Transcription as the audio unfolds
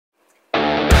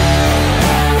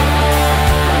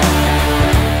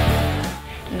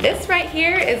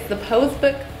is the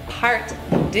Posebook Part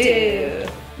Deux,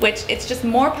 which it's just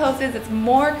more poses, it's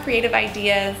more creative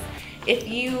ideas. If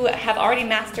you have already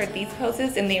mastered these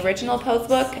poses in the original pose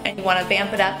book and you want to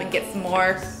vamp it up and get some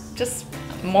more, just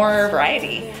more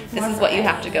variety, this is what you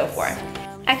have to go for.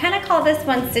 I kind of call this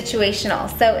one situational.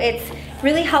 So it's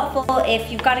really helpful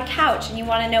if you've got a couch and you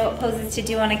want to know what poses to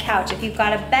do on a couch. If you've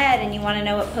got a bed and you want to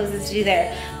know what poses to do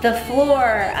there. The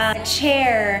floor, a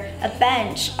chair, a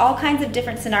bench, all kinds of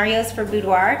different scenarios for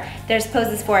boudoir. There's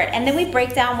poses for it. And then we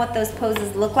break down what those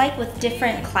poses look like with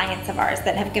different clients of ours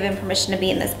that have given permission to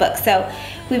be in this book. So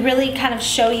we really kind of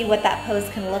show you what that pose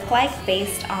can look like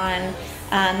based on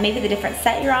maybe the different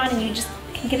set you're on, and you just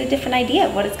can get a different idea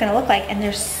of what it's going to look like. And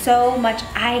there's so much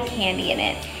eye candy in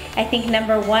it. I think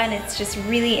number one, it's just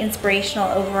really inspirational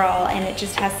overall, and it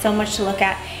just has so much to look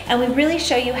at. And we really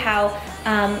show you how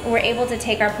we're able to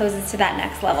take our poses to that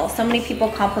next level. So many people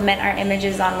compliment our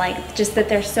images on like just that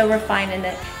they're so refined, and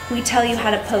that we tell you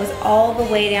how to pose all the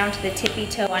way down to the tippy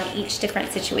toe on each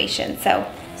different situation. So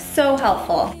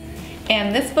helpful.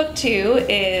 And this book too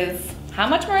is how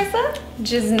much, Marissa?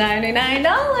 Just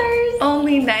 $99.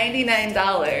 Only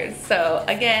 $99. So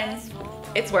again,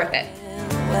 it's worth it.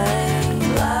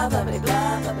 Blah, blah, blah,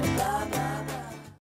 blah, blah, blah.